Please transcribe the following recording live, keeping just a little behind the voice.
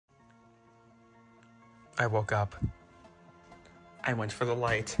I woke up. I went for the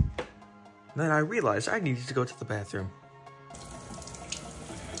light. Then I realized I needed to go to the bathroom.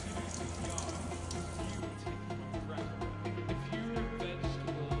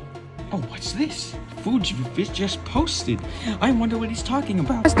 Oh, what's this? Food just posted. I wonder what he's talking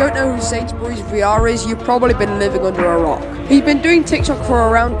about. If you guys don't know who SainsburyVR is, you've probably been living under a rock. He's been doing TikTok for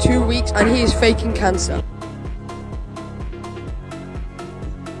around 2 weeks and he is faking cancer.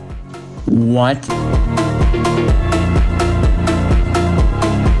 What?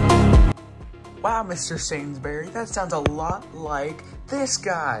 Wow, Mr. Sainsbury, that sounds a lot like this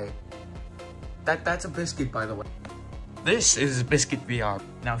guy. That's a biscuit, by the way. This is Biscuit VR.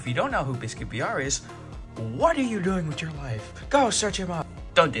 Now, if you don't know who Biscuit VR is, what are you doing with your life? Go search him up.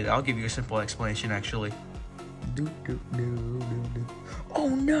 Don't do that. I'll give you a simple explanation, actually. Oh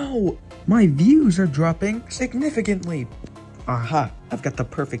no! My views are dropping significantly. Aha, I've got the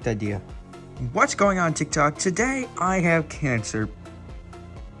perfect idea. What's going on TikTok? Today, I have cancer.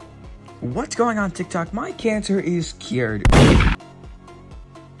 What's going on TikTok? My cancer is cured.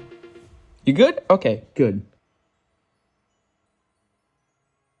 You good? Okay, good.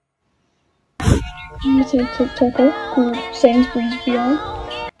 I'm a TikToker called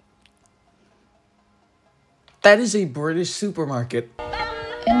SainsburyVR. That is a British supermarket.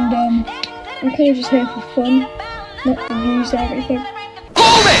 And I'm kind of just here for fun, not for views or everything.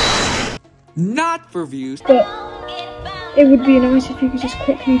 Hold it! Not for views. But it would be nice if you could just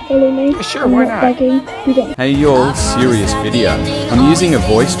quickly follow me. Yeah, sure, why not? Hey y'all, serious video. I'm using a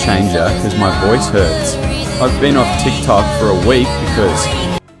voice changer because my voice hurts. I've been off TikTok for a week because...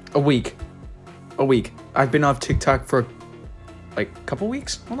 A week. I've been off TikTok for like a couple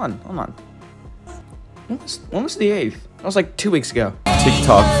weeks. Hold on. When was the 8th? That was like 2 weeks ago.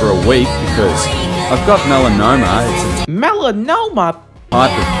 TikTok for a week because I've got melanoma. It's a Melanoma?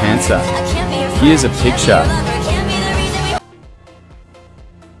 type of cancer. Here's a picture.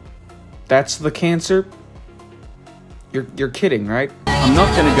 That's the cancer? You're kidding, right? I'm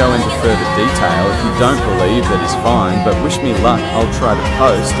not going to go into further detail. If you don't believe that is fine, but wish me luck. I'll try to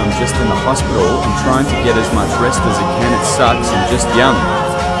post. I'm just in the hospital. I'm trying to get as much rest as I can. It sucks. I'm just young.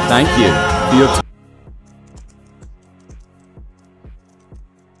 Thank you for your time.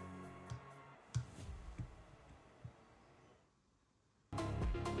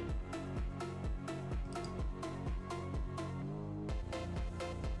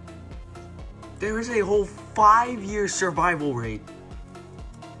 There is a whole 5-year survival rate.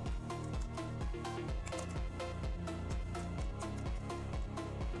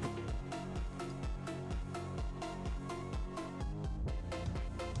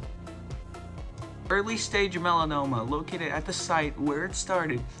 Early stage melanoma located at the site where it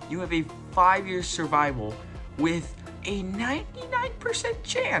started. You have a 5-year survival with a 99%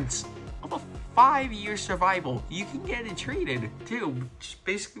 chance of a 5-year survival. You can get it treated too, just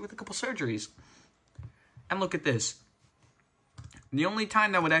basically with a couple surgeries. And look at this. The only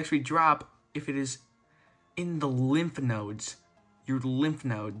time that would actually drop if it is in the lymph nodes. Your lymph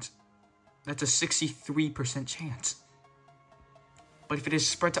nodes. That's a 63% chance. But if it is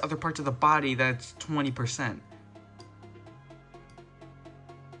spread to other parts of the body, that's 20%.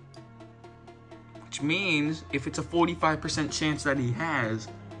 Which means if it's a 45% chance that he has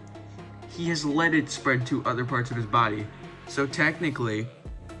let it spread to other parts of his body. So technically,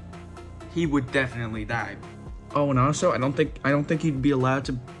 he would definitely die. Oh, and also, I don't think you'd be allowed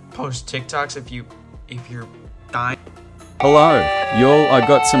to post TikToks if you're dying. Hello, y'all. I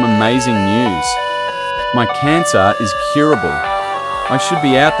got some amazing news. My cancer is curable. I should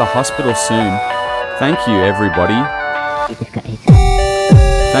be out the hospital soon. Thank you, everybody.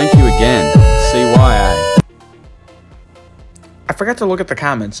 Thank you again. CYA. I forgot to look at the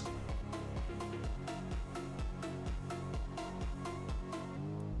comments.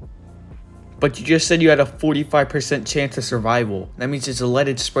 But you just said you had a 45% chance of survival. That means it's let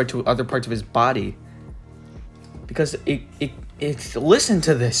it spread to other parts of his body. Because it's listen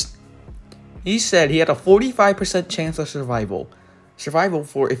to this. He said he had a 45% chance of survival. Survival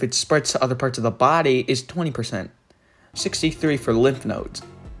for if it spreads to other parts of the body is 20%. 63 for lymph nodes.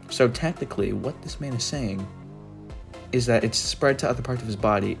 So technically, what this man is saying is that it's spread to other parts of his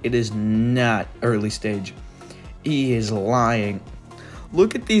body. It is not early stage. He is lying.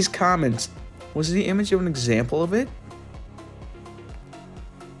 Look at these comments. Was the image of an example of it?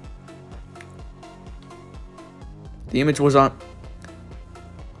 The image was on...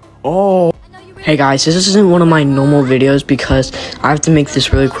 Oh! Hey guys, this isn't one of my normal videos because I have to make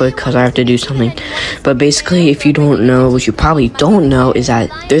this really quick because I have to do something. But basically, if you don't know, what you probably don't know is that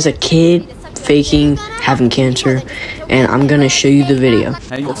there's a kid faking having cancer, and I'm gonna show you the video.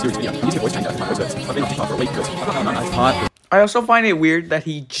 I also find it weird that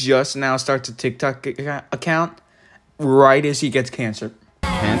he just now starts a TikTok account right as he gets cancer.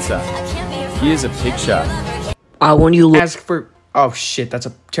 Here's a picture. I want you to look. Ask for... Oh shit, that's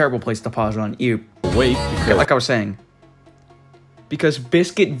a terrible place to pause on. Ew. Week Okay, like I was saying. Because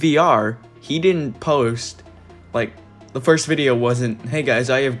Biscuit VR, he didn't post, like, the first video wasn't, hey guys,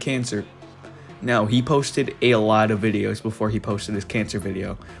 I have cancer. No, he posted a lot of videos before he posted his cancer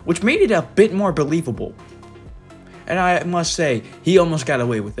video, which made it a bit more believable. And I must say, he almost got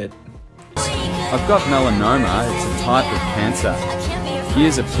away with it. I've got melanoma. It's a type of cancer.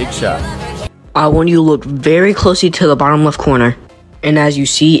 Here's a picture. I want you to look very closely to the bottom left corner. And as you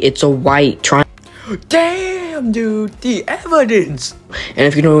see, it's a white triangle. Damn, dude, the evidence! And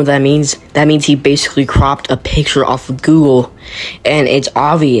if you don't know what that means he basically cropped a picture off of Google. And it's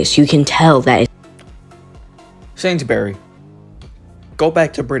obvious. You can tell that Sainsbury, go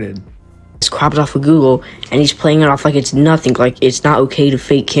back to Britain. it's cropped off of Google. And he's playing it off like it's nothing. Like it's not okay to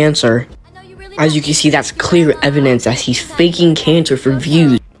fake cancer. As you can see, that's clear evidence that he's faking cancer for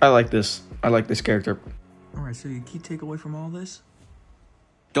views. I like this. I like this character. Alright, so your key takeaway from all this?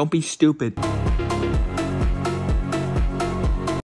 Don't be stupid.